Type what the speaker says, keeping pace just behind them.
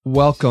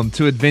Welcome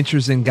to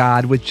Adventures in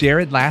God with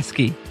Jared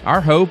Lasky.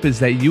 Our hope is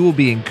that you will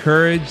be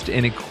encouraged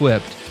and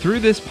equipped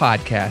through this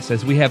podcast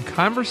as we have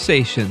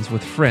conversations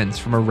with friends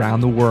from around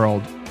the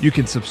world. You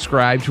can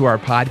subscribe to our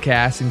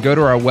podcast and go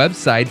to our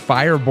website,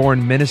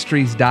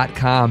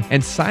 firebornministries.com,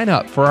 and sign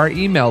up for our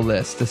email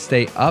list to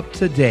stay up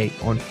to date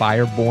on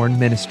Fireborn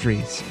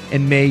Ministries.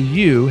 And may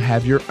you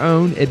have your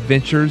own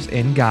adventures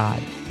in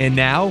God. And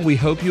now we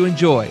hope you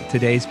enjoy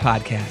today's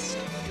podcast.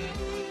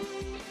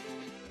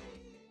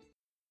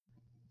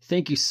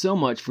 Thank you so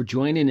much for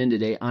joining in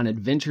today on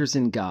Adventures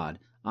in God.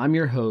 I'm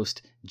your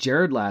host,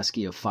 Jared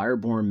Lasky of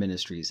Fireborn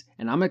Ministries,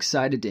 and I'm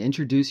excited to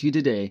introduce you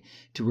today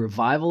to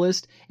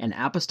revivalist and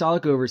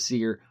apostolic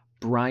overseer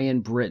Brian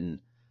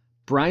Britton.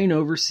 Brian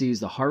oversees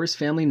the Harvest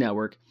Family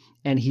Network,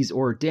 and he's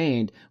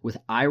ordained with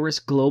Iris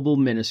Global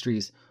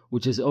Ministries,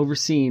 which is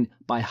overseen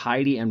by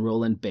Heidi and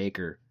Roland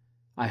Baker.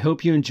 I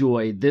hope you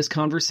enjoy this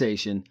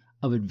conversation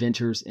of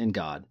Adventures in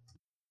God.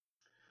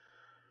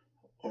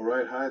 All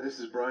right, hi, this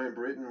is Brian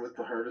Britton with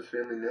the Harvest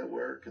Family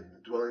Network and the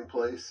Dwelling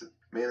Place.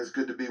 Man, it's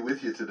good to be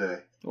with you today.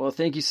 Well,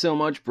 thank you so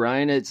much,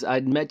 Brian.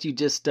 I'd met you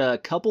just a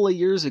couple of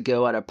years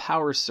ago at a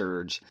Power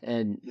Surge,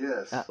 and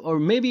yes, or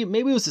maybe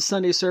it was a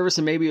Sunday service,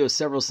 and maybe it was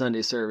several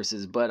Sunday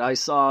services. But I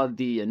saw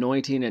the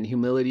anointing and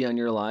humility on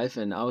your life,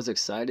 and I was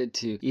excited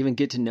to even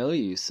get to know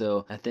you.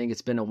 So I think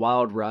it's been a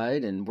wild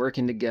ride, and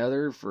working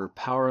together for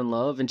Power and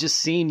Love, and just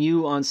seeing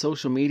you on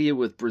social media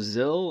with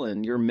Brazil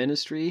and your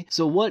ministry.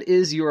 So, what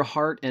is your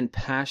heart and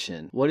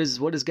passion? What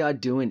is God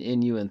doing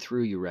in you and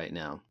through you right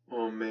now?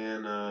 Oh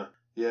man,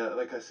 yeah,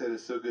 like I said,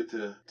 it's so good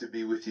to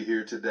be with you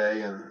here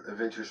today and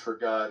Adventures for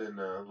God, and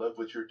love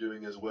what you're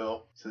doing as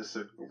well. So it's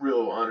a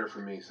real honor for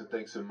me, so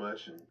thanks so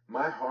much. And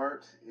my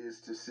heart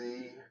is to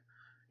see,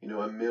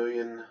 a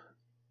million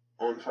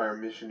on-fire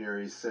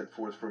missionaries sent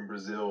forth from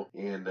Brazil,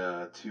 and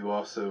to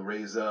also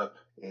raise up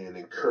and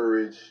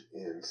encourage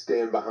and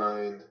stand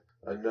behind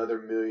another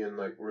million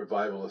like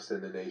revivalists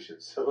in the nation.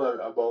 So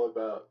I'm all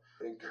about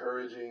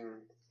encouraging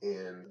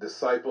and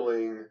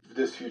discipling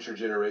this future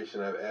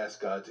generation. I've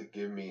asked God to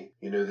give me,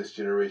 this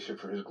generation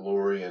for His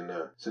glory. And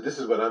so this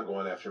is what I'm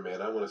going after,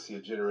 man. I want to see a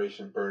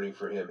generation burning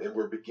for Him. And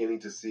we're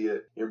beginning to see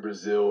it in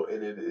Brazil.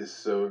 And it is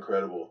so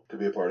incredible to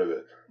be a part of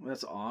it.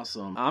 That's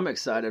awesome. I'm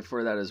excited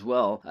for that as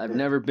well. I've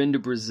never been to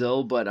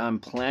Brazil, but I'm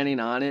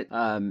planning on it.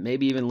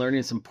 Maybe even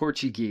learning some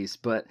Portuguese.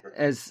 But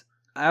as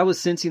I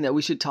was sensing that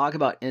we should talk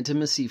about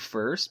intimacy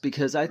first,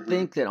 because I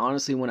think that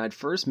honestly, when I'd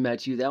first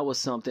met you, that was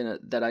something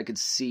that I could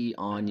see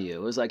on you.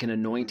 It was like an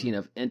anointing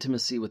of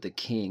intimacy with the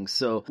King.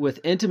 So with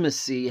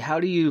intimacy, how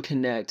do you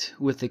connect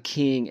with the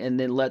King and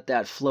then let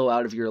that flow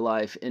out of your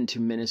life into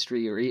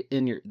ministry or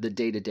in the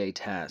day-to-day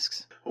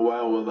tasks?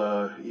 Wow.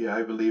 Well,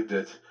 I believe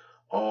that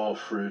all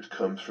fruit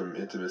comes from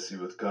intimacy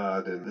with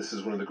God. And this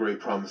is one of the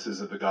great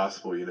promises of the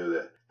gospel,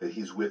 that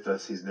He's with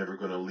us. He's never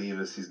going to leave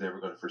us. He's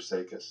never going to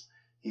forsake us.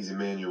 He's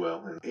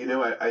Emmanuel. And,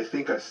 I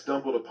think I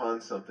stumbled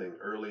upon something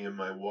early in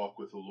my walk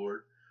with the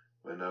Lord.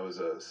 When I was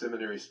a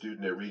seminary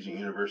student at Regent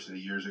University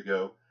years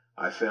ago,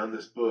 I found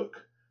this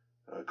book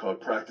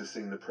called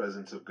Practicing the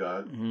Presence of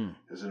God. Mm-hmm.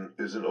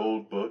 It was an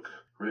old book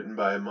written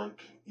by a monk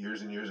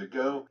years and years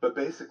ago. But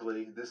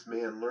basically, this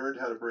man learned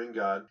how to bring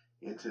God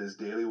into his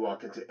daily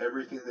walk, into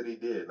everything that he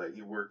did. Like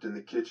he worked in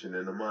the kitchen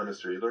in a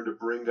monastery. He learned to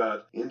bring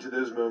God into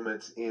those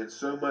moments, and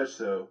so much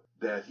so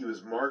that he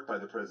was marked by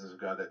the presence of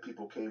God, that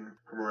people came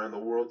from around the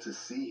world to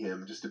see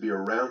him, just to be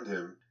around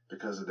him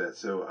because of that.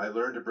 So I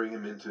learned to bring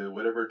him into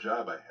whatever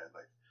job I had,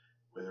 like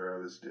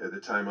whether at the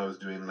time I was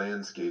doing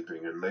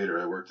landscaping, and later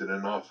I worked in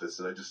an office,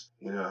 and I just,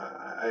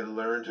 I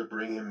learned to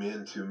bring him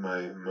into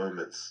my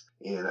moments.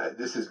 And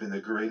this has been the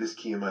greatest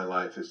key in my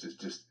life, is to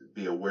just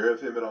be aware of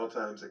him at all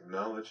times,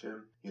 acknowledge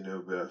him,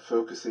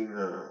 focusing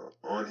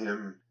on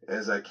him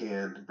as I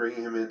can,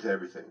 bringing him into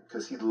everything.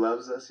 Because he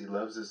loves us, he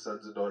loves his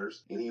sons and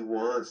daughters, and he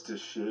wants to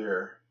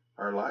share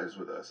our lives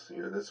with us.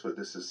 That's what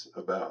this is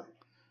about.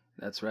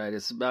 That's right.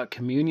 It's about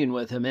communion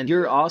with Him. And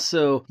you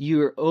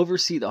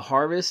oversee the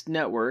Harvest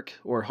Network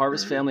or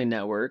Harvest Family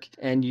Network,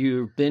 and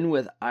you've been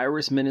with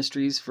Iris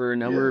Ministries for a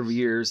number of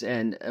years,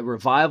 and a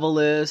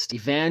revivalist,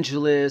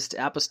 evangelist,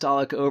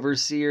 apostolic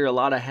overseer, a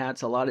lot of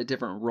hats, a lot of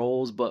different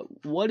roles.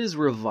 But what is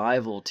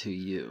revival to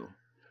you?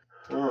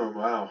 Oh,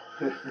 wow.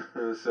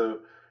 So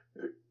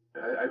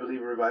I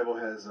believe revival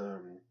has,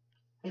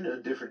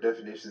 different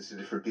definitions to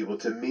different people.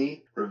 To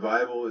me,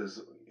 revival is,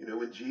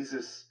 when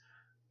Jesus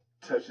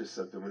touches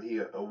something, when He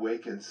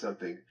awakens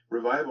something.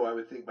 Revival, I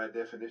would think by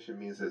definition,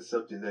 means that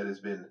something that has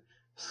been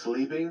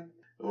sleeping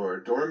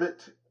or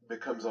dormant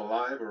becomes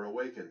alive or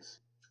awakens.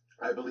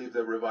 I believe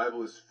that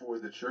revival is for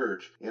the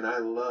church, and I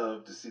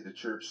love to see the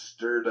church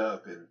stirred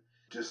up and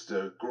just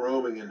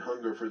growing in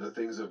hunger for the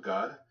things of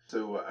God.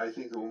 So I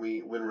think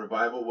when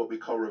revival, what we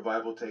call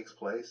revival, takes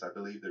place, I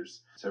believe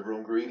there's several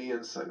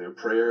ingredients. I know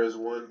prayer is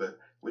one, but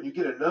when you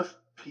get enough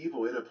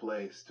people in a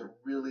place to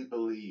really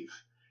believe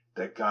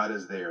that God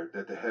is there,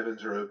 that the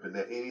heavens are open,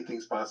 that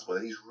anything's possible,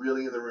 that He's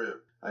really in the room.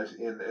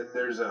 And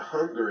there's a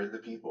hunger in the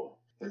people.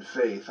 and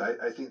faith,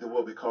 I think that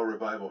what we call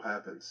revival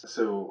happens.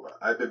 So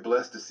I've been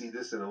blessed to see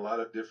this in a lot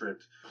of different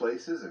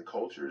places and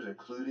cultures,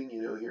 including,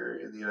 here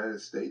in the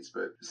United States,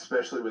 but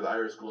especially with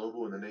Iris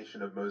Global in the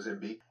nation of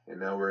Mozambique. And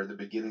now we're at the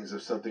beginnings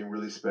of something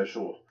really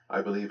special,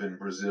 I believe, in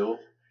Brazil.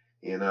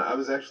 And I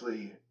was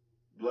actually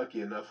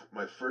lucky enough,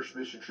 my first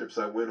mission trips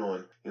I went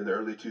on in the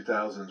early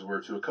 2000s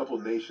were to a couple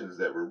of nations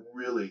that were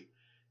really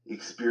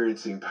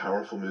experiencing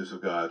powerful moves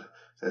of God.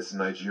 That's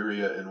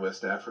Nigeria and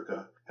West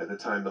Africa. At the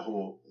time, the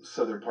whole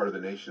southern part of the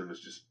nation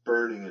was just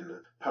burning in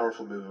the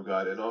powerful move of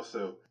God, and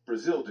also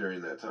Brazil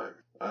during that time.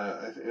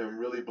 I'm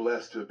really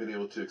blessed to have been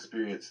able to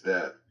experience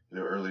that,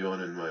 early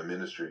on in my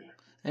ministry.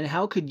 And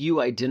how could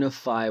you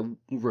identify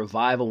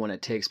revival when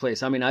it takes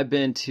place? I mean, I've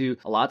been to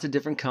lots of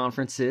different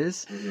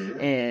conferences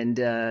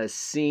and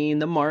seen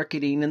the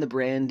marketing and the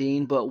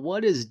branding, but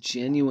what is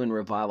genuine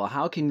revival?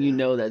 How can you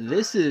know that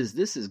this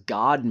is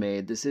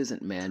God-made, this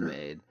isn't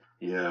man-made?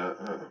 Yeah,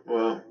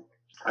 well,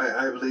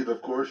 I believe,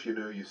 of course,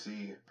 you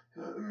see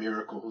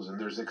miracles and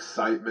there's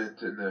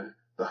excitement and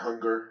the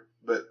hunger,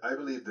 but I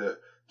believe that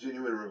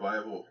genuine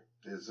revival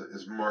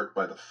is marked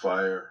by the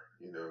fire,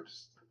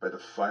 just by the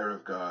fire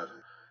of God.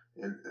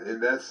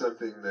 And that's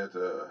something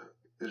that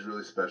is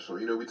really special.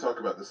 We talk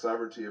about the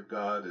sovereignty of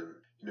God,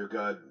 and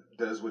God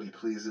does what He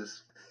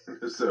pleases.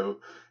 So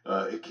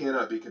it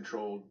cannot be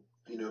controlled,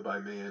 by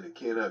man. It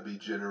cannot be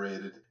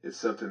generated. It's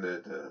something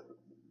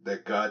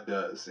that God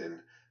does,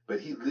 but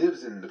He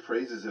lives in the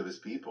praises of His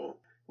people.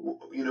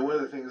 One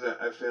of the things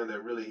that I found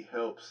that really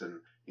helps, and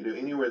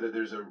anywhere that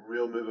there's a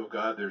real move of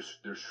God,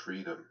 there's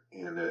freedom,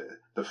 and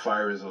the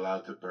fire is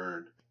allowed to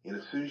burn. And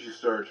as soon as you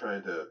start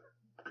trying to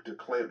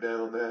clamp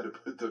down on that and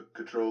put the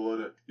control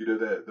on it,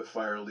 that the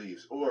fire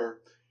leaves. Or,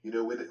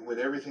 when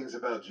everything's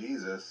about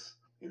Jesus,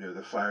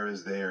 the fire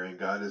is there and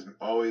God is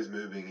always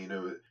moving,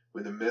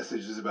 when the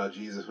message is about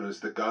Jesus, when it's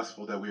the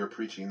gospel that we are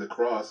preaching, the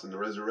cross and the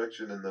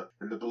resurrection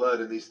and the blood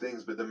and these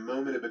things, but the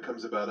moment it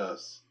becomes about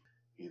us,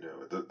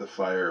 the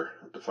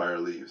fire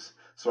leaves.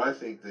 So I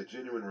think that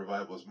genuine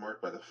revival is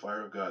marked by the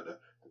fire of God,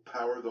 the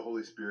power of the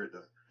Holy Spirit,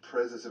 the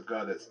presence of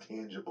God that's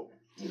tangible,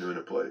 in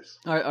a place.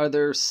 Are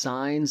there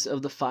signs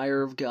of the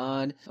fire of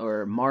God,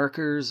 or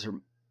markers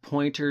or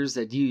pointers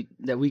that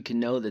we can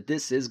know that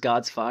this is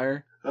God's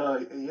fire?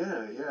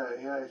 Yeah,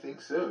 I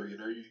think so.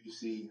 You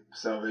see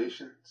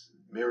salvations,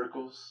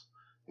 miracles,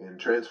 and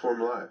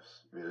transformed lives.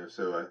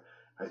 So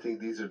I think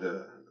these are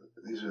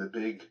the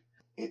big,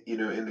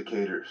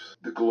 indicators.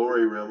 The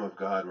glory realm of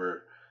God,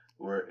 where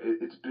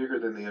it's bigger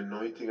than the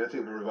anointing. I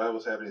think when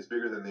revival's happening, it's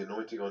bigger than the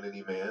anointing on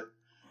any man.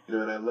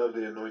 And I love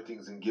the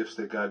anointings and gifts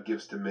that God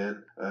gives to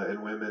men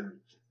and women.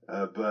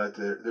 But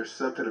there's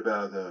something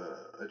about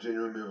a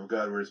genuine move of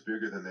God where it's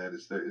bigger than that.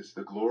 It's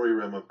the glory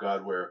realm of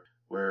God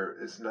where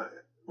it's not,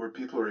 where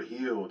people are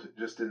healed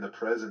just in the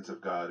presence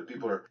of God, and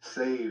people are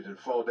saved and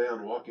fall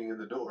down walking in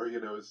the door.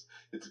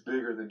 It's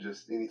bigger than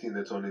just anything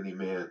that's on any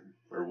man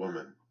or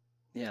woman.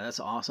 Yeah, that's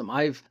awesome.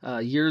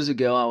 Years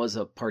ago, I was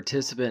a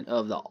participant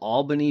of the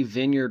Albany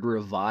Vineyard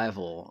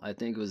Revival. I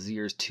think it was the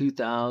years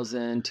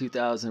 2000,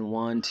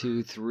 2001,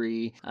 2,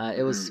 3.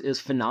 It was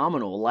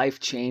phenomenal,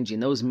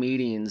 life-changing. Those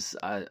meetings,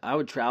 I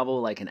would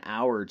travel like an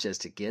hour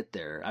just to get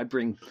there. I'd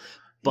bring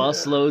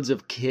busloads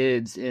of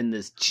kids in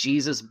this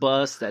Jesus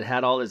bus that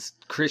had all this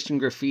Christian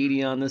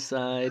graffiti on the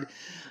side.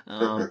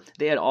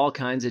 They had all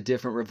kinds of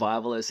different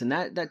revivalists, and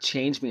that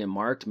changed me and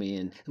marked me.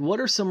 And what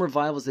are some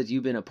revivals that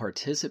you've been a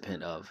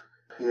participant of?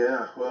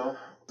 Yeah, well,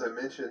 as I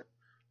mentioned,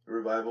 the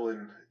revival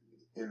in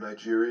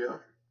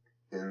Nigeria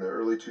in the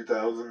early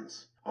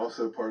 2000s,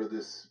 also part of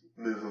this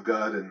move of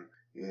God,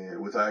 and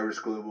with Iris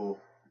Global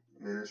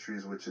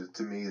Ministries, which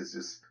to me is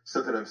just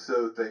something I'm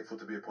so thankful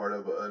to be a part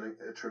of.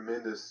 A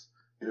tremendous,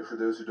 for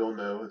those who don't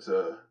know, it's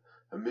a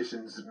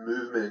missions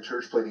movement,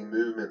 church planting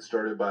movement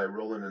started by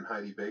Roland and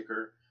Heidi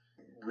Baker.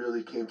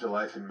 Really came to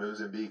life in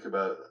Mozambique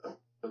about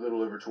a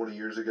little over 20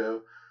 years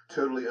ago.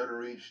 Totally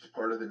unreached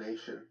part of the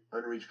nation,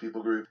 unreached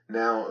people group.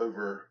 Now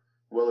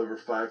well over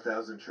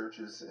 5,000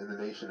 churches in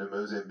the nation of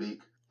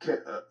Mozambique.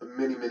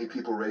 Many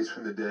people raised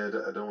from the dead.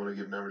 I don't want to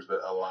give numbers,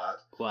 but a lot.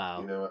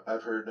 Wow.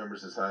 I've heard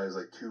numbers as high as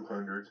like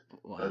 200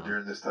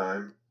 during this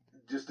time.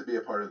 Just to be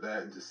a part of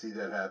that and to see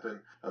that happen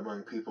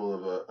among people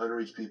of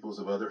unreached peoples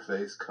of other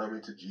faiths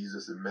coming to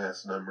Jesus in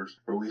mass numbers,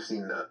 where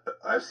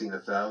I've seen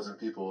 1,000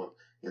 people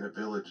in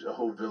a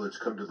whole village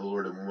come to the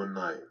Lord in one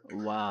night.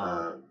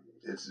 Wow.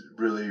 It's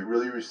really,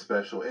 really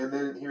special. And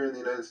then here in the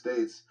United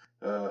States,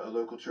 a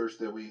local church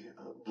that we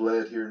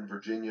led here in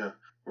Virginia,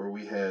 where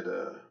we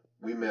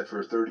met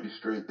for 30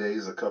 straight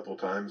days a couple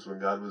times when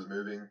God was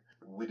moving.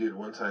 We did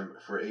one time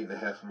for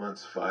 8.5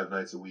 months, 5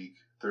 nights a week,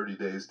 30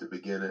 days to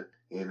begin it.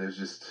 And it was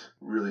just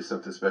really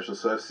something special.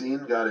 So I've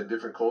seen God in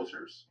different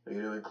cultures,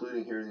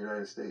 including here in the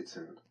United States.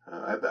 And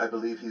I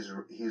believe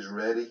He's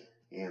ready.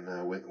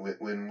 And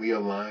when we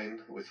align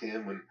with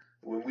Him,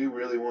 when we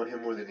really want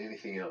Him more than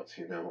anything else,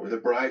 when the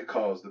bride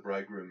calls, the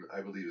bridegroom,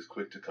 I believe, is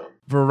quick to come.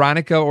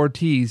 Veronica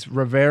Ortiz,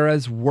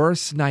 Rivera's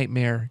worst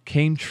nightmare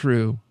came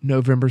true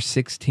November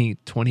 16th,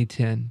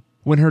 2010.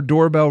 When her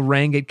doorbell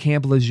rang at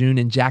Camp Lejeune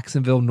in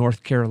Jacksonville,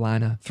 North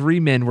Carolina, 3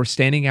 men were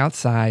standing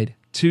outside,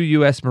 2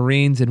 U.S.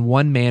 Marines and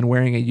 1 man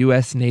wearing a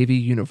U.S. Navy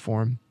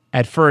uniform.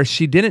 At first,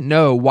 she didn't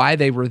know why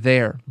they were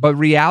there, but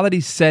reality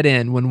set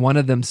in when one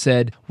of them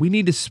said, "We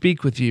need to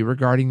speak with you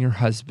regarding your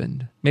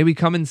husband. May we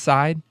come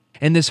inside?"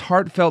 In this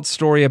heartfelt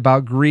story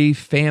about grief,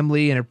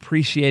 family, and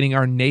appreciating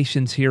our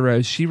nation's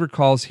heroes, she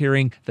recalls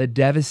hearing the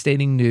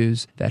devastating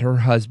news that her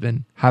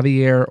husband,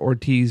 Javier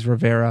Ortiz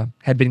Rivera,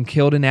 had been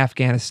killed in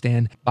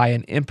Afghanistan by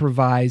an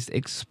improvised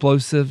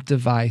explosive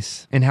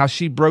device, and how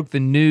she broke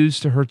the news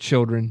to her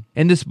children.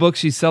 In this book,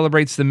 she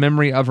celebrates the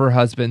memory of her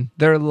husband,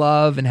 their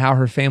love, and how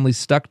her family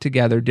stuck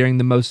together during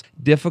the most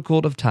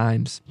difficult of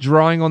times.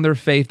 Drawing on their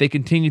faith, they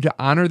continue to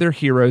honor their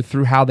hero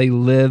through how they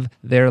live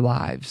their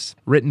lives.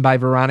 Written by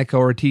Veronica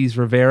Ortiz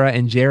Rivera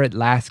and Jared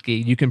Lasky,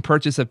 you can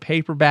purchase a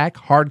paperback,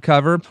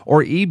 hardcover,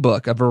 or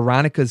ebook of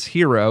Veronica's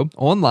Hero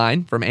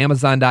online from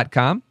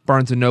Amazon.com,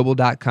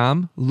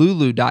 BarnesandNoble.com,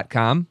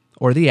 Lulu.com,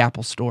 or the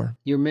Apple Store.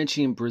 You're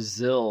mentioning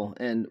Brazil,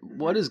 and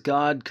what is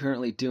God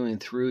currently doing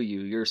through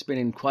you? You're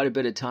spending quite a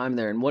bit of time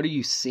there, and what are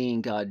you seeing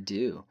God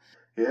do?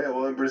 Yeah,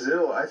 well, in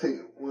Brazil, I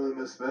think one of the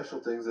most special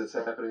things that's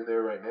happening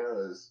there right now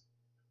is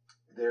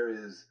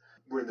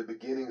we're in the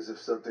beginnings of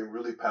something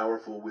really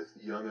powerful with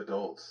young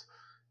adults.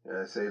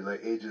 I say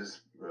like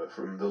ages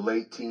from the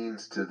late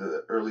teens to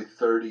the early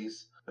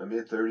 30s,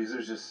 mid 30s.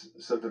 There's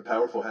just something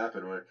powerful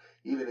happening where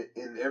even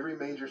in every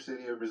major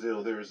city of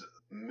Brazil, there's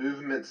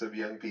movements of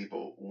young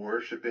people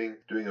worshiping,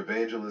 doing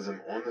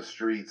evangelism on the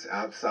streets,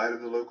 outside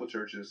of the local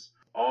churches,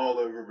 all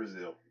over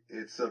Brazil.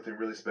 It's something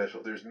really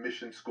special. There's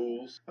mission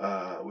schools,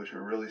 which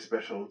are really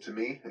special to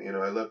me. You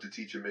know, I love to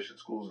teach in mission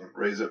schools and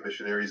raise up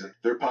missionaries, and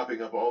they're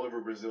popping up all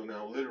over Brazil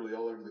now, literally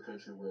all over the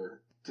country, where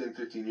 10,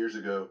 15 years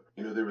ago,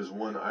 you know, there was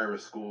one IRA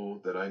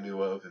school that I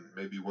knew of and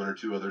maybe 1 or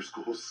 2 other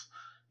schools,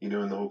 you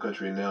know, in the whole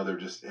country. And now they're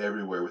just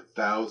everywhere with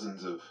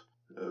thousands of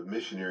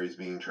missionaries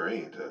being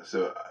trained.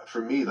 So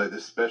for me, like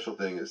this special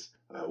thing is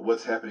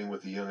what's happening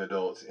with the young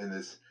adults, and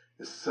this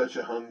is such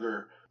a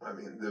hunger. I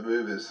mean, the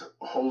move is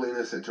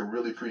holiness and to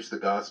really preach the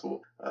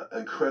gospel.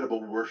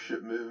 Incredible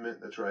worship movement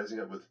that's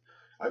rising up with,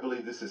 I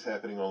believe this is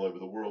happening all over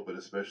the world, but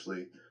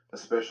especially a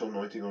special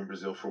anointing on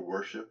Brazil for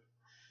worship.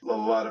 A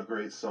lot of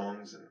great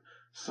songs and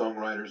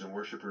songwriters and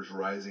worshipers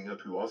rising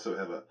up who also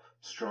have a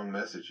strong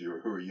message, who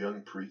are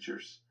young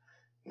preachers.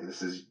 And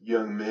this is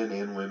young men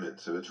and women,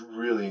 so it's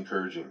really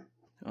encouraging.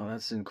 Oh,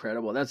 that's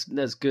incredible.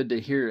 That's good to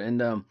hear.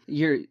 And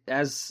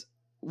as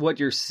what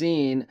you're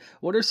seeing,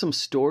 what are some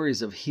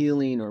stories of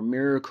healing or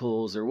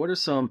miracles, or what are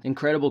some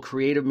incredible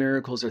creative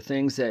miracles or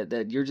things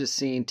that you're just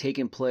seeing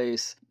taking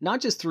place,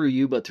 not just through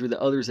you, but through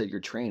the others that you're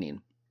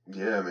training?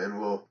 Yeah, man.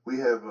 Well, we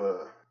have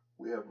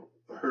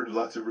heard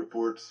lots of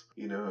reports,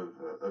 you know,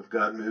 of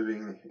God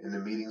moving in the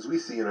meetings. We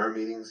see in our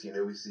meetings, you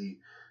know,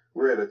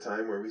 we're at a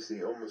time where we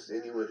see almost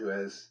anyone who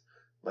has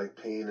like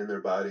pain in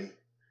their body,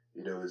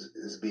 you know,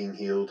 is being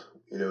healed,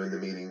 you know, in the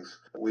meetings.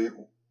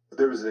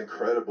 There was an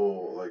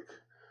incredible, like,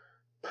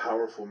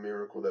 powerful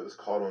miracle that was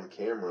caught on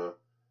camera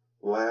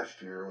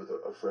last year with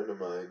a friend of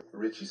mine,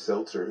 Richie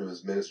Seltzer, who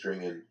was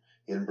ministering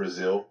in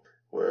Brazil,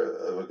 where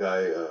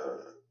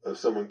of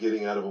someone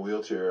getting out of a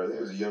wheelchair. I think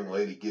it was a young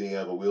lady getting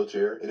out of a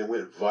wheelchair, and it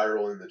went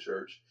viral in the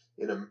church.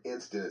 In an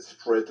instant, it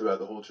spread throughout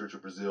the whole Church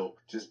of Brazil,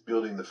 just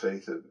building the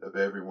faith of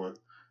everyone.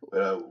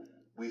 But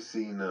we've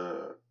seen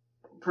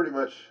pretty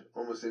much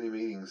almost any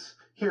meetings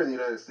here in the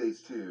United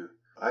States too.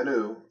 I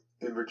know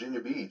in Virginia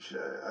Beach,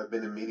 I've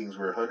been in meetings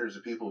where hundreds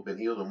of people have been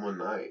healed in one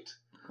night.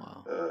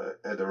 Wow.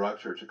 At the Rock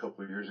Church a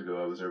couple of years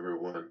ago, I was over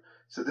at one.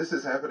 So this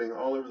is happening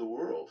all over the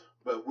world.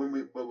 But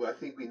I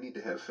think we need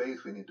to have faith.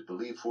 We need to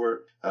believe for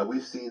it.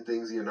 We've seen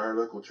things in our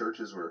local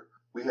churches where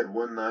we had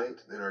one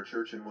night in our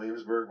church in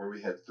Williamsburg where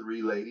we had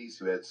 3 ladies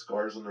who had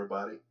scars on their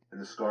body,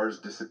 and the scars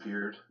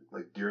disappeared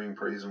like during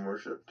praise and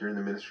worship, during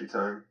the ministry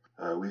time.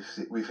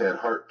 We've had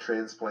heart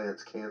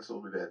transplants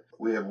canceled.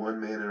 We have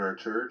one man in our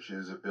church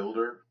who's a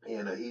builder,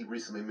 and he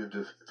recently moved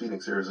to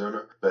Phoenix,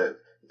 Arizona. But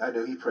I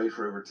know he prayed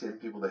for over 10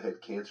 people that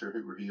had cancer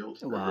who were healed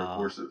over a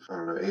course of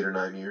 8 or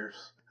 9 years.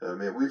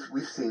 Man,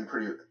 we've seen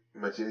pretty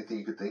much anything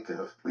you could think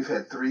of. We've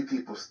had 3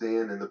 people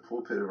stand in the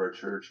pulpit of our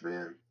church,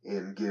 man,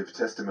 and give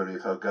testimony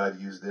of how God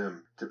used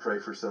them to pray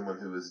for someone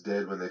who was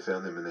dead when they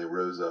found them and they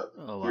rose up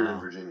here in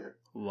Virginia.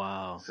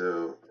 Wow.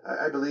 So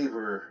I believe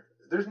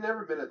there's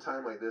never been a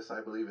time like this,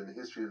 I believe, in the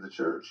history of the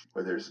church,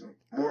 where there's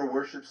more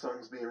worship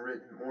songs being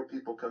written, more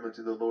people coming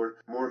to the Lord,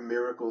 more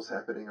miracles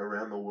happening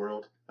around the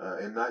world,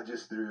 and not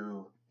just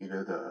through, you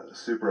know, the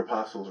super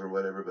apostles or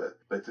whatever,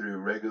 but through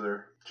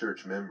regular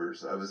church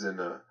members. I was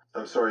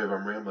I'm sorry if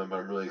I'm rambling, but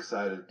I'm really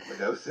excited.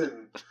 Like I was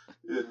in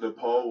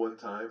Nepal one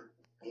time,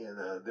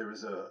 and there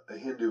was a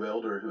Hindu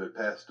elder who had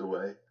passed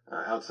away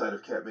outside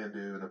of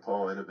Kathmandu,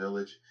 Nepal, in a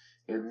village.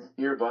 And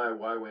nearby,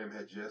 YWAM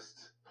had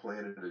just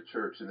planted a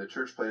church, and the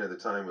church plant at the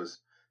time was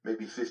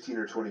maybe 15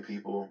 or 20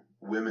 people,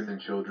 women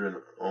and children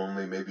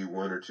only, maybe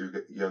 1 or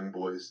 2 young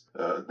boys.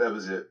 That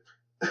was it.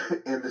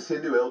 And this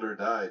Hindu elder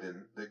died,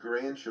 and the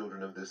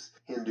grandchildren of this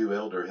Hindu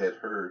elder had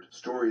heard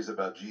stories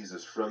about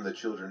Jesus from the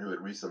children who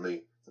had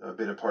recently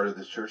been a part of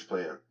this church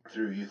plant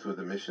through Youth with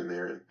a Mission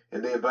there.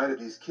 And they invited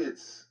these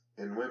kids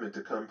and women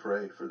to come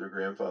pray for their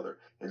grandfather.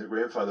 And the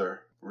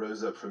grandfather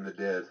rose up from the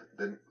dead.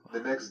 Then the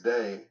next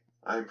day,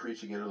 I'm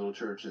preaching in a little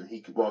church, and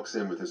he walks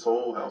in with his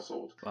whole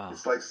household. Wow.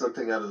 It's like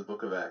something out of the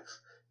book of Acts.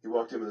 He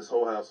walked in with his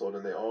whole household,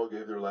 and they all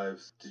gave their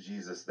lives to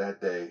Jesus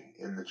that day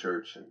in the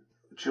church. And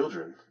the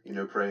children,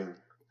 praying.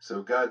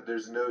 So God,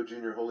 there's no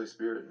junior Holy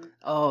Spirit.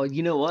 Oh,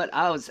 you know what?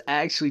 I was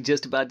actually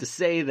just about to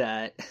say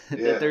that,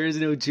 Yeah. that there is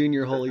no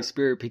junior Holy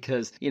Spirit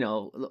because,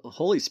 the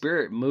Holy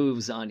Spirit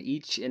moves on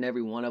each and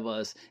every one of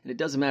us, and it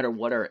doesn't matter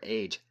what our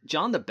age.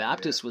 John the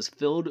Baptist was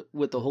filled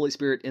with the Holy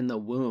Spirit in the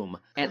womb.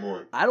 And Come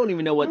on. I don't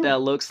even know what that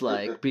looks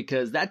like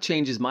because that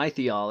changes my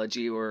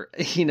theology or,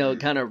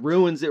 kind of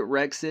ruins it,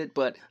 wrecks it.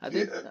 But I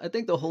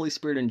think the Holy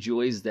Spirit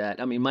enjoys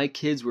that. I mean, my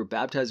kids were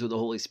baptized with the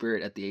Holy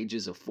Spirit at the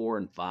ages of 4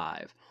 and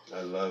 5.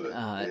 I love it.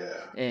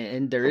 Yeah.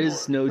 And there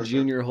is no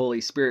junior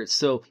Holy Spirit.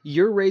 So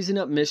you're raising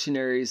up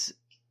missionaries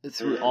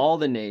through all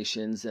the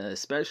nations,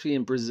 especially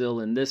in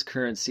Brazil in this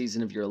current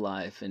season of your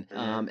life.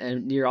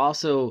 And you're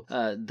also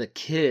the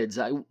kids.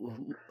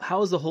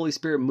 How is the Holy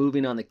Spirit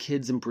moving on the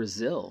kids in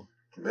Brazil?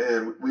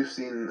 Man, we've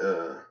seen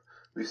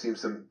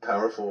some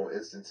powerful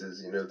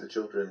instances, the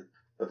children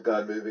of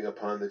God moving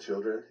upon the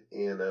children.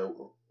 And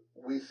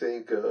we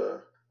think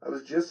I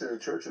was just in a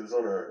church. It was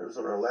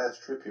on our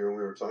last trip here, and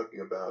we were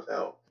talking about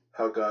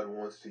how God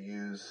wants to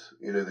use,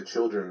 the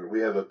children. We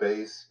have a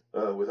base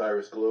with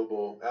Iris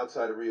Global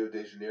outside of Rio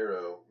de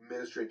Janeiro,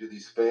 ministering to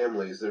these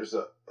families. There's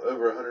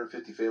over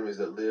 150 families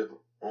that live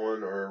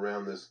on or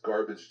around this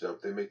garbage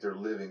dump. They make their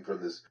living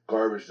from this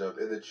garbage dump,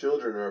 and the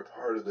children are a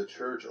part of the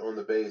church on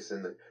the base,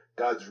 and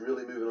God's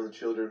really moving on the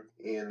children.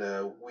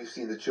 And we've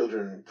seen the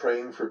children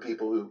praying for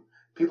people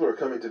are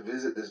coming to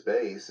visit this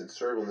base and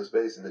serve on this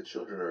base, and the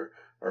children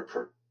are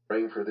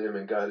praying for them,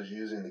 and God is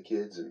using the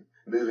kids and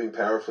moving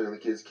powerfully on the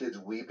kids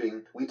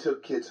weeping. We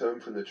took kids home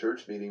from the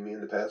church meeting. Me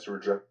and the pastor were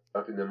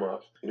dropping them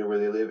off, where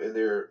they live, and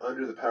they're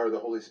under the power of the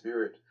Holy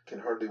Spirit, can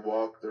hardly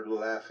walk. They're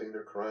laughing,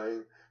 they're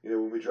crying.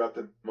 When we drop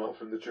them off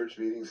from the church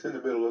meetings in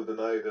the middle of the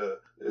night,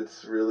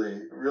 it's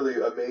really, really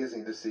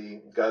amazing to see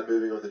God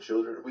moving on the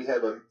children. We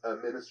have a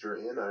minister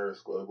in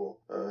Iris Global,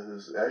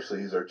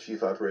 he's our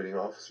chief operating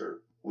officer,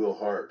 Will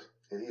Hart,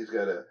 and he's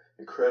got an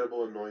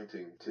incredible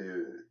anointing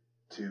to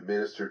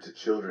minister to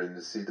children,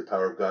 to see the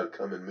power of God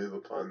come and move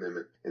upon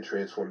them and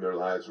transform their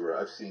lives, where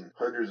I've seen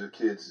hundreds of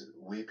kids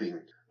weeping,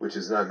 which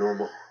is not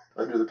normal,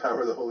 under the power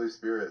of the Holy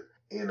Spirit.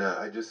 And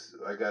I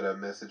got a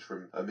message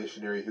from a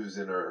missionary who's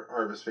in our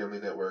Harvest Family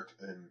Network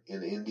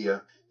in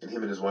India, and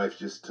him and his wife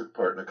just took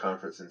part in a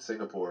conference in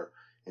Singapore,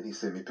 and he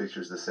sent me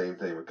pictures of the same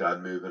thing, with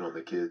God moving on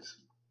the kids.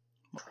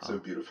 Wow. So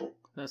beautiful.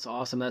 That's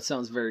awesome. That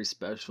sounds very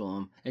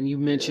special. And you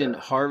mentioned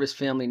Harvest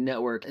Family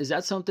Network. Is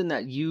that something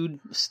that you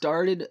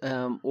started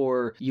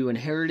or you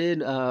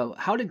inherited?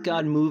 How did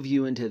God move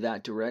you into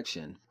that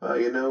direction?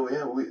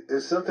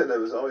 It's something that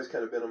was always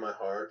kind of been on my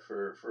heart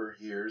for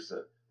years.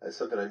 That's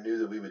something I knew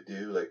that we would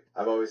do. Like,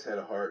 I've always had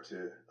a heart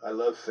I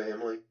love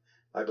family.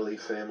 I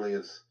believe family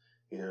is,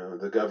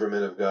 the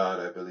government of God.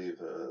 I believe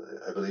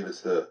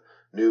it's the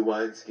new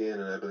wineskin,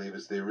 and I believe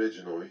it's the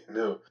original.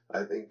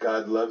 I think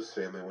God loves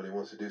family. When he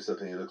wants to do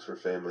something, he looks for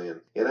family.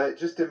 And I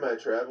just, in my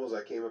travels,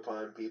 I came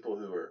upon people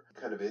who were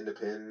kind of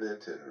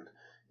independent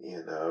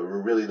and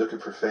were really looking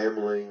for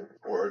family,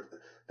 or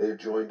they've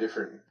joined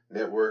different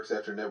networks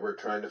after network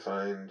trying to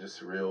find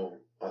just real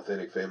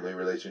authentic family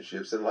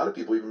relationships. And a lot of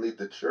people even leave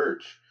the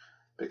church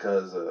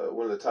because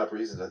one of the top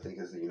reasons, I think,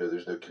 is that,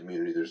 there's no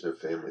community, there's no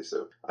family.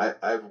 So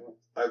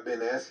I've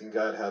been asking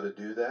God how to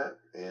do that.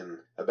 And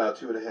about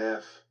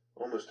 2.5,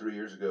 almost 3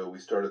 years ago, we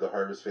started the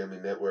Harvest Family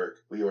Network.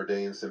 We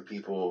ordained some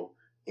people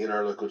in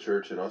our local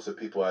church, and also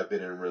people I've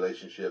been in a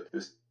relationship. It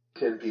was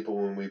 10 people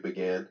when we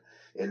began,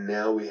 and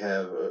now we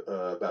have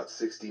about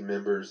 60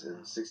 members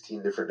in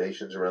 16 different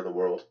nations around the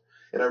world.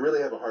 And I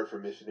really have a heart for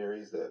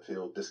missionaries that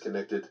feel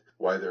disconnected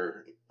while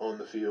they're on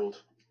the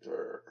field,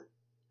 or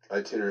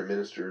itinerant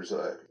ministers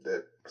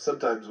that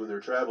sometimes when they're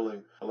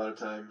traveling, a lot of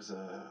times,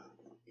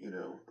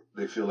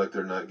 they feel like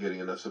they're not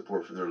getting enough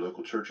support from their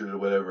local churches or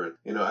whatever.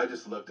 And, I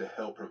just love to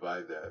help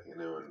provide that,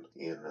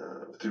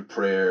 and through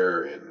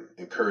prayer and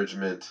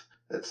encouragement.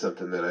 That's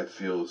something that I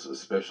feel is a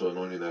special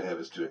anointing that I have,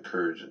 is to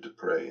encourage and to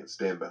pray and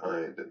stand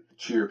behind and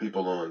cheer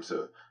people on.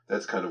 So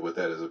that's kind of what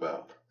that is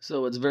about.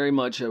 So it's very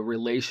much a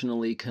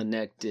relationally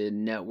connected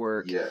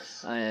network.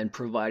 Yes. And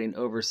providing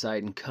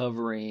oversight and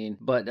covering.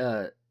 But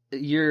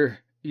your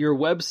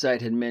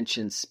website had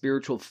mentioned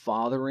spiritual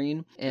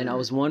fathering, and I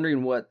was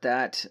wondering what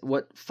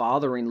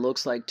fathering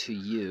looks like to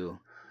you.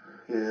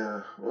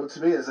 Yeah. Well,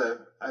 to me, as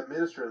I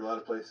minister in a lot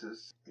of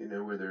places,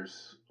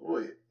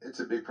 where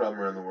it's a big problem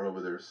around the world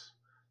where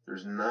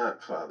there's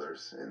not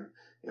fathers. And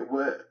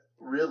what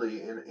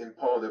really, in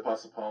Paul, the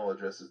Apostle Paul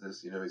addresses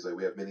this, he's like,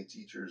 we have many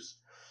teachers,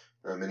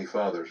 many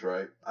fathers,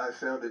 right? I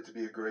found it to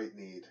be a great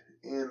need.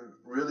 And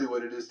really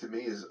what it is to me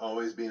is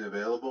always being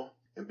available.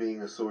 and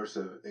being a source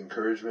of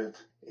encouragement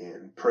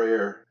and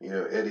prayer,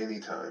 at any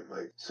time.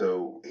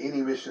 So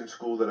any mission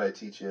school that I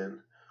teach in,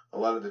 a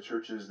lot of the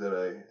churches that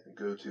I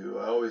go to,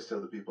 I always tell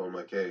the people, I'm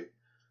like, hey,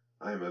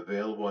 I'm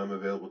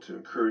available to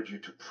encourage you,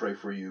 to pray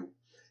for you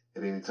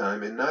at any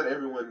time. And not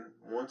everyone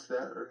wants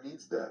that or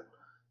needs that.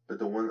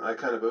 But I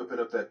kind of open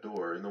up that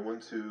door, and the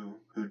ones who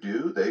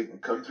do, they can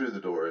come through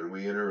the door, and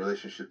we enter a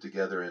relationship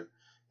together.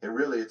 And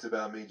really, it's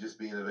about me just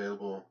being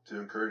available to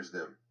encourage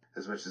them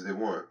as much as they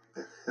want.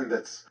 And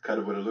that's kind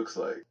of what it looks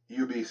like.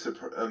 You'd be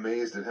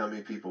amazed at how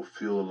many people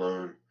feel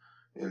alone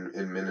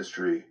in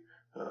ministry.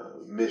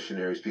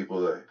 Missionaries,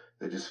 people that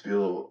they just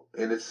feel,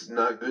 and it's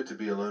not good to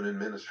be alone in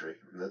ministry.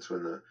 And that's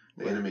when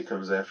the enemy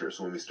comes after us,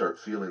 when we start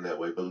feeling that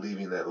way,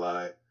 believing that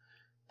lie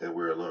that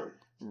we're alone.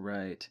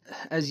 Right.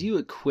 As you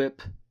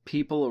equip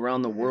people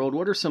around the world,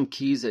 what are some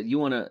keys that you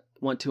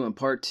want to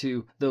impart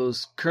to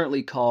those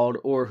currently called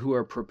or who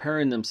are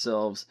preparing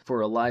themselves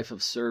for a life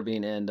of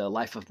serving and a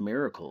life of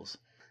miracles?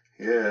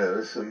 Yeah,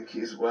 there's some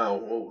keys. Wow.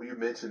 Well, you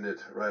mentioned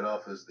it right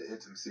off, as the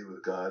intimacy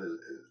with God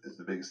is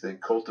the biggest thing.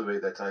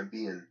 Cultivate that time.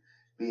 Be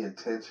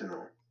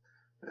intentional.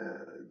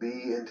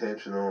 Be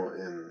intentional.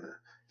 And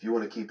if you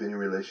want to keep any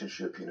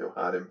relationship,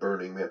 hot and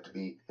burning, we have to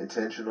be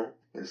intentional.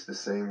 And it's the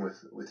same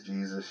with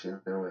Jesus,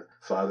 with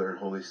Father and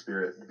Holy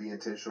Spirit. Be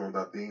intentional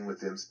about being with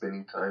them,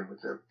 spending time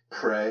with them.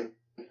 Pray.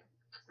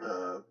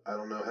 I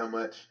don't know how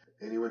much,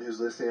 anyone who's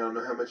listening, I don't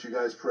know how much you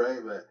guys pray,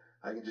 but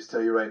I can just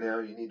tell you right now,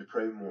 you need to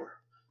pray more.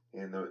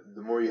 And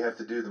the more you have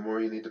to do, the more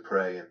you need to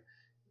pray.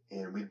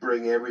 And we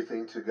bring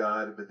everything to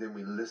God, but then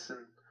we listen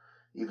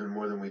even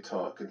more than we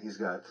talk. And He's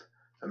got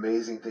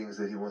amazing things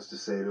that He wants to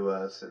say to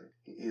us, and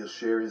He'll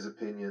share His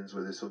opinions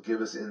with us. He'll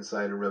give us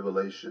insight and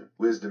revelation,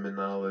 wisdom and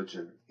knowledge,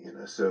 and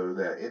so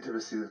that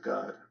intimacy with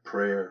God,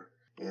 prayer,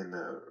 and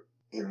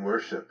in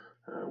worship.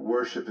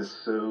 Worship is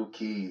so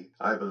key,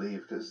 I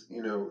believe, because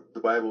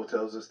the Bible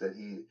tells us that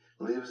He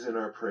lives in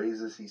our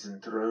praises. He's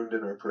enthroned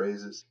in our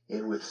praises,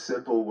 and with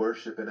simple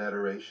worship and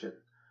adoration,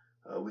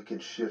 we can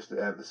shift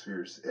the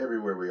atmospheres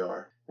everywhere we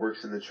are.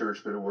 Works in the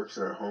church, but it works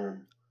in our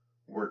home,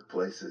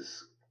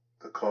 workplaces,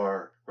 the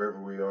car,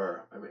 wherever we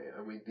are.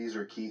 I mean, these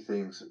are key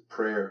things: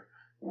 prayer,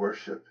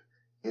 worship,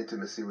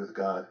 intimacy with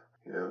God.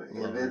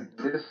 And then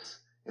this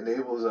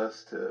enables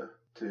us to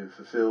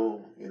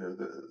fulfill,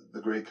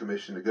 the Great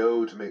Commission, to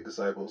go to make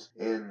disciples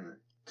and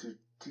to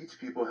teach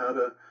people how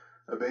to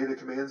obey the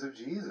commands of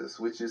Jesus,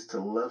 which is to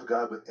love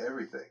God with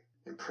everything,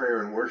 in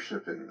prayer and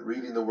worship and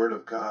reading the Word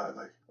of God.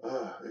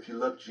 If you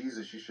love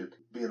Jesus, you should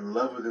be in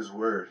love with His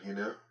Word.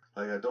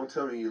 Don't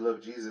tell me you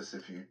love Jesus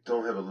if you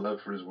don't have a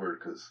love for His Word,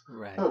 because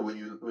when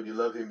you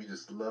love Him, you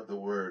just love the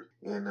Word,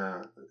 and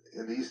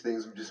these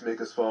things just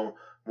make us fall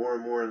more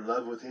and more in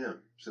love with Him.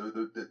 So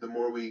the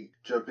more we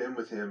jump in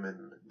with Him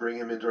and bring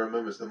Him into our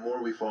moments, the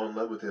more we fall in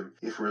love with Him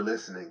if we're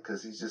listening,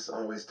 because He's just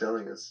always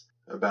telling us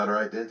about our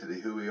identity,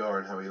 who we are,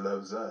 and how He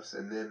loves us,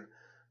 and then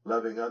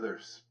loving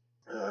others.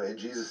 And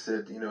Jesus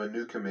said, a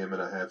new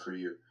commandment I have for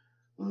you: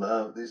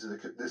 love. This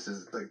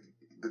is like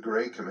the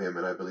great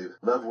commandment, I believe.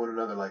 Love one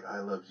another like I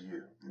loved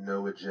you.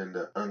 No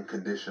agenda,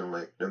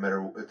 unconditionally. No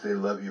matter if they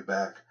love you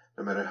back,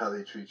 no matter how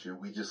they treat you,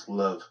 we just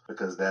love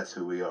because that's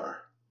who we are.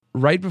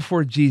 Right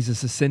before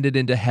Jesus ascended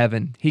into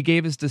heaven, He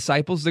gave His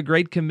disciples the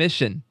Great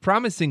Commission,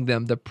 promising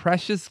them the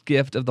precious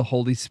gift of the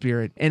Holy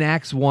Spirit. In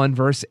Acts 1,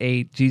 verse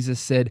 8,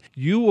 Jesus said,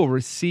 "You will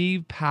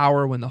receive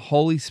power when the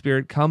Holy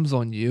Spirit comes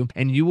on you,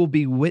 and you will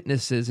be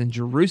witnesses in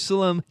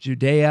Jerusalem,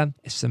 Judea,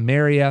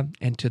 Samaria,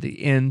 and to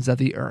the ends of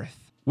the earth."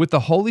 With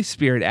the Holy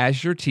Spirit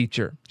as your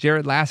teacher,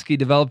 Jared Lasky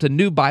developed a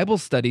new Bible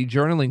study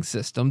journaling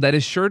system that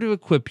is sure to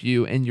equip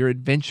you in your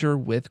adventure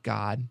with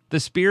God.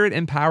 The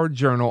Spirit-Empowered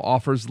Journal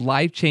offers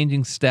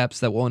life-changing steps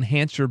that will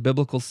enhance your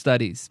biblical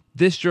studies.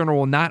 This journal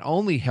will not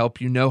only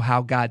help you know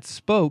how God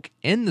spoke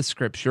in the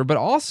Scripture, but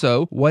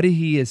also what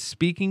He is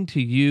speaking to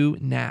you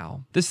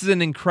now. This is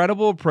an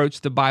incredible approach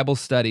to Bible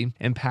study,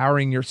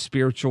 empowering your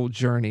spiritual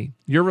journey.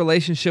 Your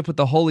relationship with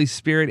the Holy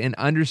Spirit and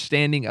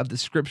understanding of the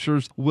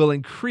Scriptures will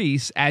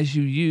increase as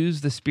you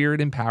use the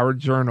Spirit-Empowered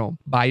Journal.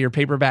 Buy your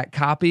paperback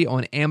copy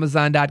on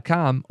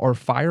Amazon.com or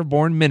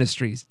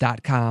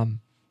FirebornMinistries.com.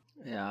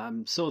 Yeah,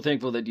 I'm so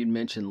thankful that you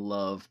mentioned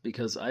love,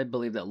 because I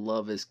believe that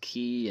love is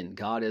key, and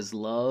God is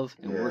love,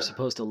 and we're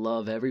supposed to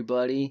love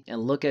everybody.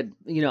 And look at,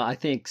 I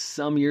think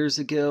some years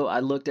ago, I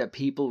looked at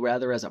people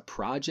rather as a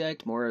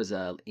project, more as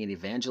an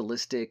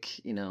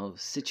evangelistic,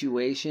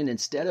 situation,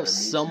 instead of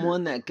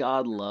someone that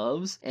God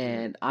loves.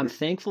 And I'm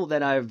thankful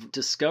that I've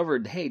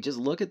discovered, hey, just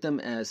look at them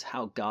as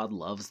how God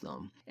loves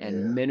them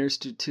and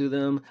minister to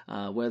them,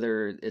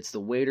 whether it's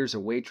the waiters or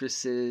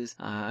waitresses.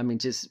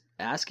 Just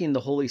asking the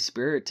Holy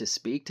Spirit to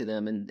speak to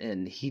them,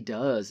 and He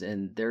does,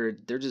 and they're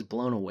just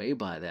blown away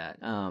by that.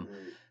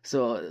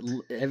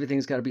 So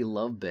everything's got to be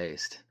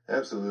love-based.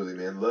 Absolutely,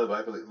 man. Love,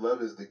 I believe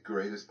love is the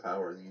greatest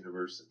power in the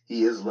universe.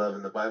 He is love,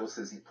 and the Bible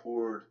says he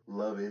poured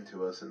love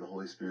into us in the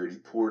Holy Spirit. He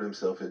poured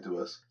himself into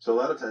us. So a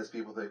lot of times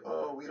people think,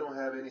 oh, we don't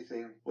have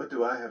anything. What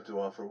do I have to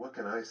offer? What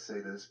can I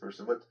say to this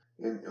person?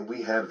 And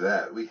we have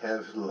that. We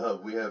have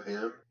love. We have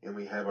him, and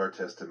we have our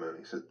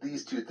testimony. So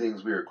these two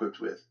things we are equipped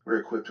with. We're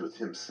equipped with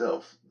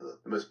himself, the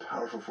most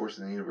powerful force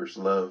in the universe,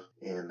 love,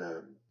 and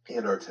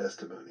our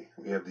testimony.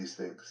 We have these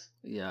things.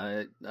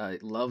 Yeah, I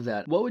love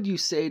that. What would you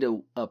say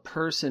to a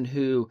person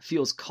who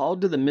feels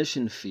called to the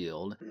mission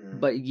field,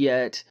 but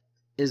yet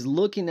is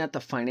looking at the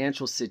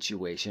financial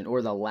situation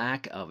or the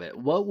lack of it?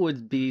 What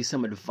would be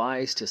some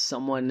advice to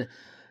someone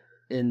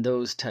in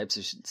those types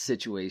of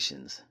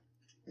situations?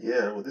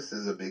 Yeah, well, this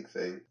is a big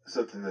thing,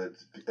 something that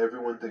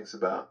everyone thinks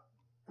about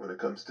when it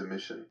comes to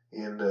mission,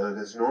 and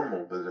it's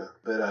normal.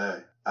 But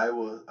I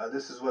will.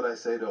 This is what I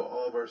say to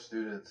all of our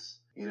students.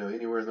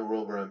 Anywhere in the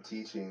world where I'm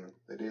teaching,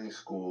 at any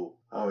school,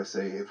 I always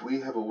say, if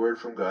we have a word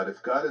from God,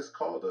 if God has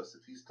called us,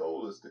 if He's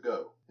told us to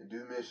go and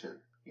do mission,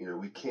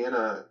 we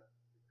cannot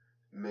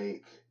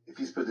make. If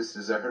He's put this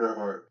desire in our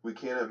heart, we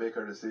cannot make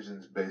our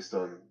decisions based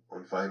on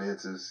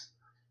finances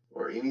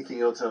or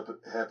anything else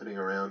happening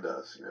around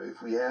us.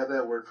 If we have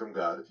that word from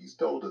God, if He's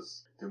told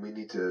us, then we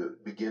need to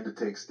begin to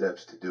take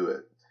steps to do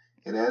it.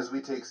 And as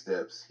we take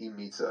steps, He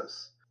meets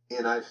us.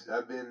 And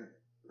I've been,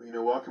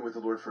 walking with the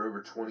Lord for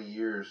over 20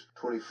 years,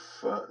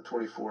 24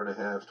 and a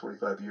half,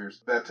 25 years,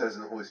 baptized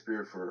in the Holy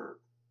Spirit for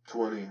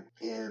 20.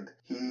 And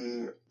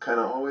He kind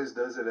of always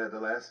does it at the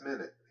last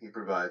minute. He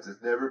provides.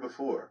 It's never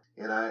before.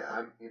 And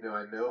I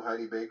know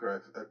Heidi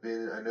Baker.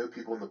 I know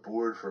people on the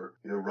board for,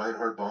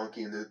 Reinhard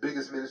Bonnke and the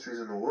biggest ministries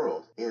in the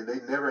world. And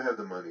they never have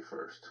the money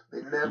first.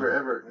 They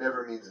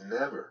never means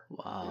never.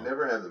 Wow. They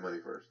never have the money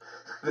first.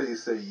 They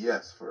say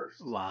yes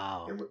first.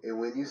 Wow. And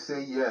when you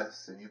say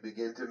yes and you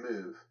begin to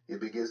move,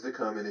 it begins to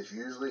come, and it's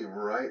usually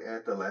right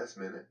at the last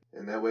minute.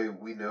 And that way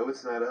we know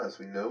it's not us.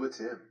 We know it's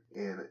Him.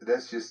 And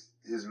that's just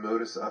His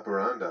modus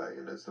operandi,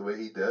 and that's the way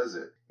He does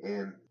it.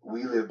 And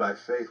we live by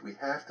faith. We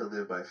have to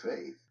live by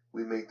faith.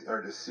 We make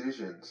our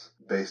decisions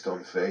based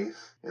on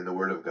faith and the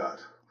Word of God.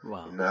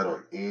 Wow. And not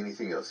on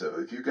anything else. So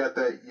if you got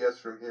that yes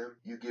from Him,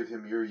 you give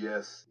Him your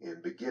yes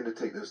and begin to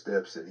take those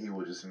steps, and He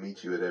will just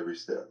meet you at every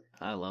step.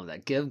 I love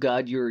that. Give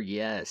God your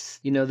yes.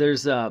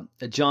 There's a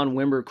John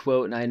Wimber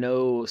quote, and I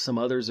know some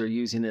others are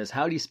using this.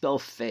 How do you spell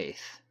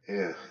faith?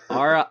 Yeah.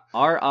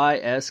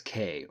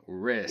 R-I-S-K,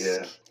 risk.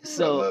 Yeah.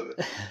 So, I love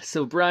it.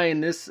 So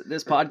Brian, this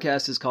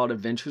podcast is called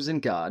Adventures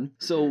in God.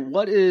 So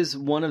what is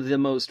one of the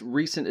most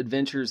recent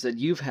adventures that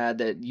you've had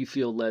that you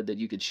feel led that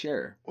you could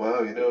share?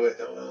 Wow,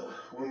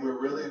 when we're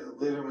really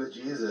living with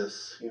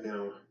Jesus,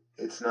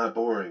 it's not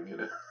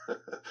boring,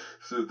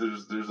 So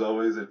there's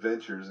always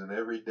adventures, and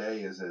every day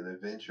is an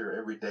adventure.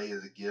 Every day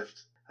is a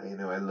gift. I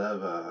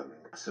love,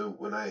 so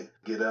when I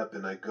get up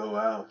and I go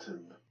out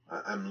and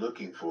I'm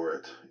looking for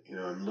it.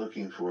 I'm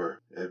looking for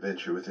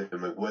adventure with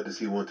Him. Like, what does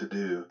He want to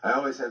do? I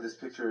always have this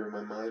picture in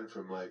my mind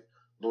from, like,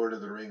 Lord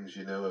of the Rings,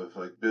 of,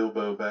 like,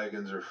 Bilbo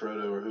Baggins or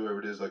Frodo or whoever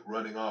it is, like,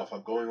 running off.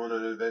 I'm going on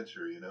an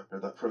adventure,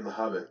 or from The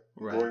Hobbit.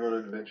 Right. Going on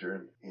an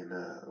adventure. And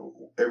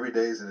every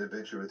day is an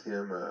adventure with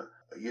Him.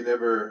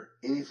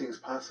 Anything's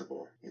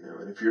possible,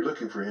 And if you're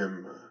looking for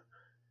Him,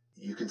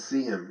 you can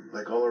see Him,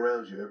 like, all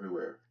around you,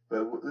 everywhere.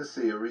 But let's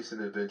see, a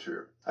recent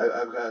adventure.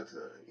 I've got,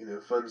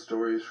 fun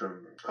stories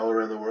from all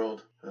around the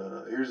world.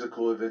 Here's a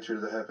cool adventure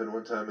that happened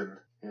one time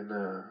in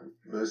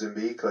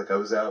Mozambique. Like, I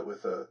was out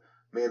with a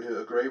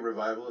great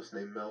revivalist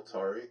named Mel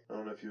Tari. I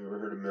don't know if you've ever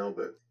heard of Mel,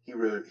 but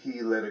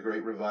he led a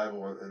great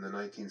revival in the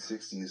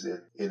 1960s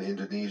in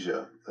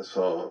Indonesia. I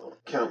saw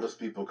countless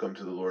people come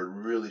to the Lord,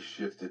 really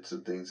shifted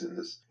some things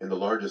in the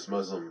largest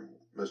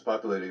most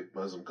populated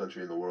Muslim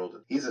country in the world.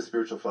 He's a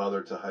spiritual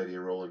father to Heidi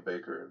and Roland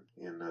Baker,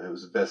 and it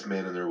was the best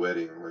man in their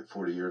wedding like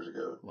 40 years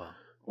ago. Wow.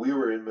 We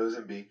were in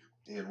Mozambique,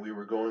 and we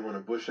were going on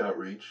a bush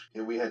outreach,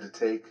 and we had to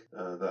take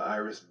the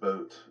Iris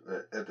boat.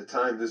 At the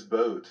time, this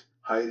boat,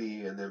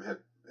 Heidi and them had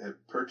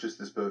purchased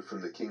this boat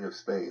from the King of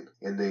Spain,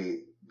 and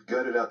they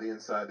gutted out the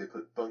inside, they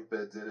put bunk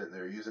beds in it, and they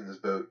were using this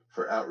boat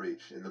for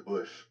outreach in the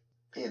bush.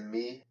 And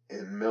me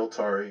and Mel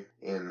Tari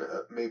and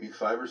maybe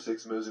 5 or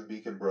 6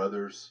 Mozambican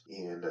brothers,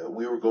 and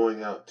we were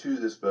going out to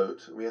this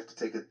boat. We have to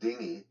take a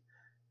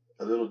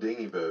little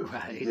dinghy boat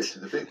to get to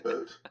the big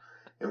boat.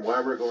 And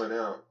while we're going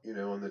out,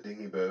 on the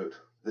dinghy boat,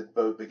 the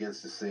boat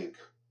begins to sink.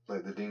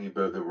 Like the dinghy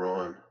boat that we're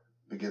on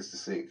begins to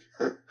sink.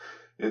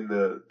 And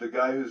the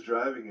guy who's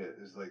driving it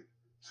is like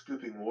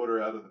scooping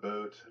water out of the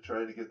boat,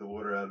 trying to get the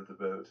water out of the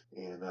boat.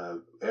 And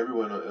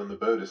everyone on the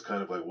boat is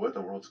kind of like, what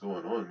in the world's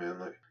going on, man?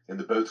 Like, and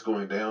the boat's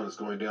going down,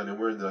 and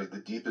we're in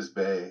the deepest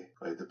bay,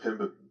 like the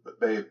Pemba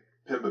Bay.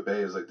 Pemba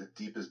Bay is like the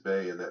deepest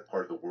bay in that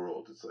part of the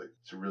world. It's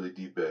a really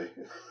deep bay.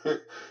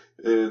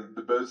 And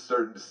the boat's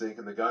starting to sink,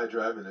 and the guy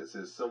driving it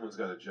says, someone's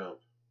got to jump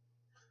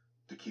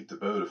to keep the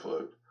boat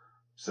afloat.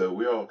 So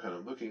we're all kind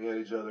of looking at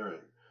each other,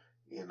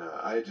 And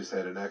I had just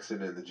had an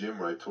accident in the gym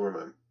where I tore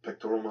my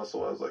pectoral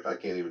muscle. I was like, I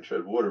can't even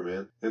tread water,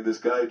 man. And this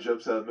guy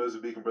jumps out,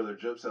 Mozambican brother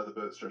jumps out of the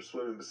boat, starts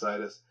swimming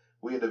beside us.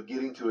 We end up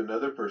getting to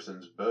another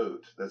person's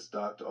boat that's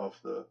docked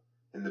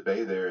in the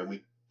bay there, and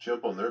we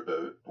jump on their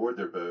boat, board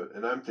their boat,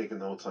 and I'm thinking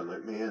the whole time,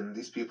 like, man,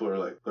 these people are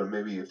like, or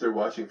maybe if they're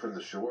watching from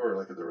the shore,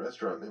 like at the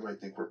restaurant, they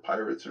might think we're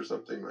pirates or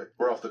something. Like,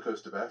 we're off the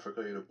coast of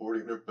Africa,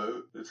 boarding their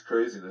boat. It's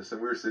craziness.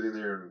 And we were sitting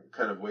there and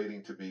kind of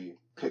waiting to be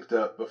picked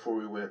up before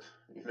we went,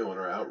 on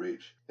our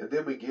outreach. And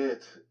then we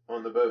get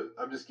on the boat.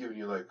 I'm just giving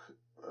you like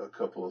a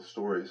couple of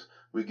stories.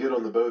 We get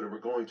on the boat and we're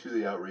going to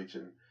the outreach,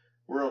 and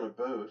we're on a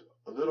boat,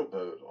 a little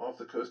boat off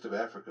the coast of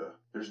Africa.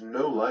 There's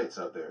no lights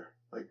out there,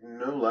 like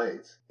no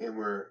lights. And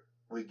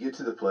we get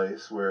to the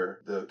place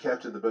where the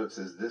captain of the boat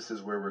says, this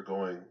is where we're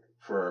going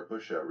for our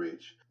bush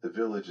outreach. The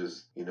village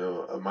is,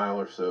 a mile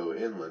or so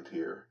inland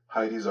here.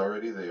 Heidi's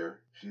already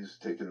there. She's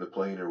taken the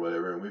plane or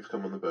whatever, and we've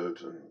come on the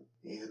boat.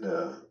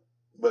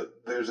 But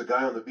there's a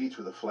guy on the beach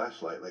with a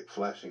flashlight, like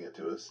flashing it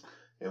to us.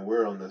 And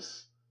we're on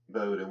this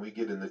boat, and we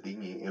get in the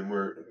dinghy, and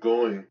we're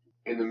going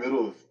in the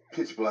middle of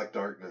pitch black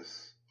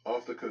darkness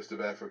off the coast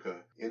of Africa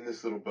in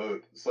this little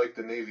boat. It's like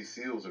the Navy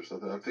SEALs or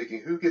something. I'm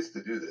thinking, who gets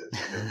to do this?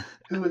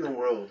 Who in the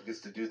world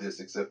gets to do this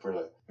except for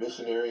like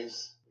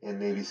missionaries and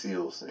Navy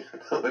SEALs? And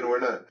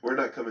we're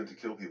not coming to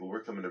kill people.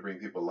 We're coming to bring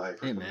people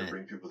life. We're coming to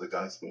bring people the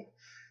gospel.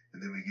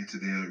 And then we get to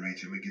the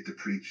outreach and we get to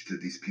preach to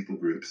these people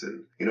groups.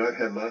 And, I've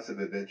had lots of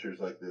adventures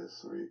like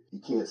this where you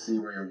can't see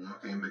where you're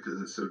walking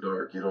because it's so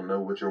dark. You don't know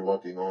what you're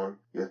walking on.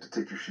 You have to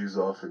take your shoes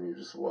off and you're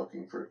just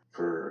walking for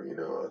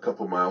a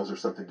couple miles or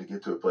something to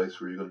get to a place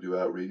where you're going to do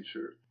outreach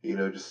or,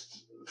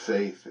 just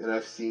faith. And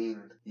I've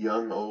seen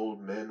young,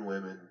 old men,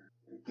 women,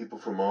 people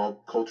from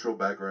all cultural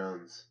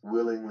backgrounds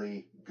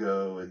willingly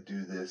go and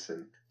do this,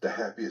 and the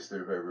happiest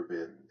they've ever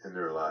been in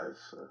their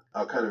lives.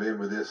 I'll kind of end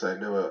with this. I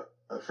know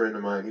a friend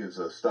of mine, he was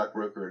a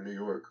stockbroker in New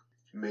York,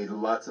 made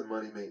lots of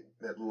money,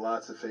 met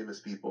lots of famous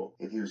people,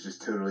 and he was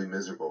just totally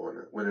miserable.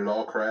 And when it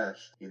all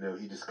crashed, he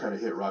just kind of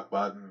hit rock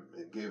bottom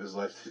and gave his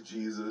life to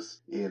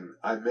Jesus. And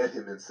I met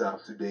him in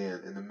South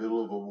Sudan in the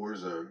middle of a war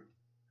zone,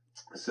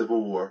 a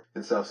civil war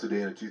in South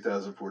Sudan in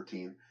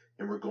 2014.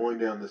 And we're going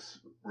down this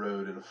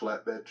road in a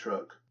flatbed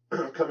truck,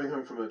 coming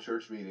home from a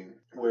church meeting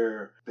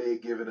where they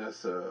had given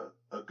us a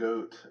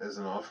goat as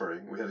an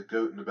offering. We had a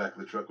goat in the back of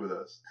the truck with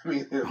us.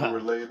 We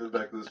were laying in the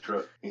back of this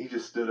truck. And he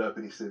just stood up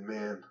and he said,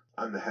 man,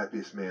 I'm the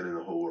happiest man in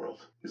the whole world.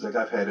 He's like,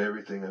 I've had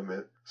everything. I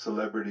met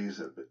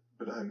celebrities,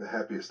 but I'm the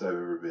happiest I've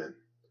ever been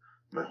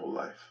my whole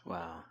life.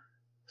 Wow.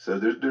 So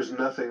there's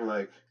nothing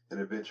like an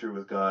adventure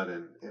with God,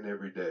 and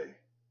every day,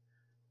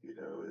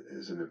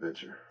 is an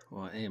adventure.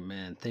 Well,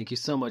 amen. Thank you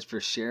so much for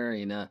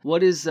sharing.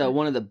 What is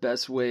one of the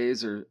best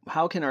ways, or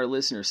how can our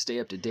listeners stay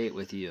up to date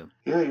with you?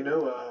 Yeah, I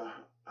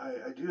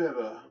do have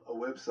a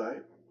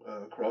website,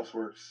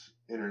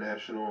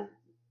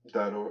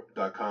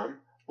 crossworksinternational.com,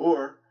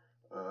 or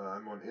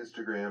I'm on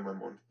Instagram,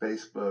 I'm on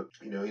Facebook,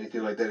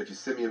 anything like that. If you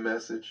send me a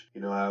message,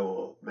 I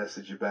will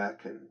message you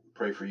back and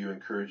pray for you,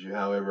 encourage you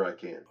however I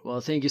can.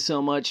 Well, thank you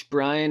so much,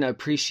 Brian. I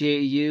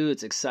appreciate you.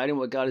 It's exciting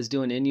what God is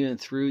doing in you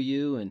and through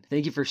you. And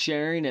thank you for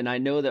sharing. And I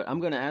know that I'm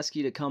going to ask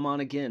you to come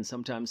on again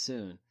sometime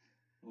soon.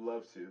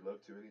 Love to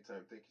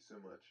anytime. Thank you so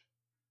much.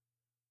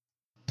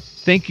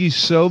 Thank you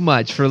so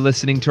much for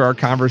listening to our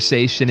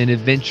conversation in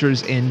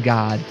Adventures in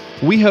God.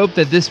 We hope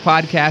that this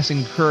podcast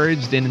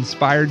encouraged and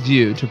inspired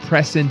you to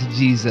press into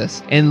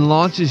Jesus and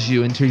launches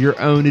you into your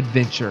own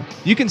adventure.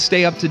 You can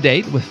stay up to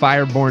date with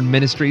Fireborn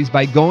Ministries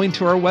by going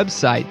to our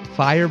website,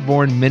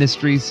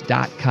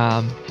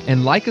 firebornministries.com,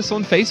 and like us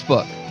on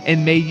Facebook.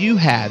 And may you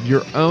have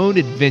your own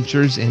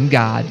adventures in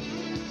God.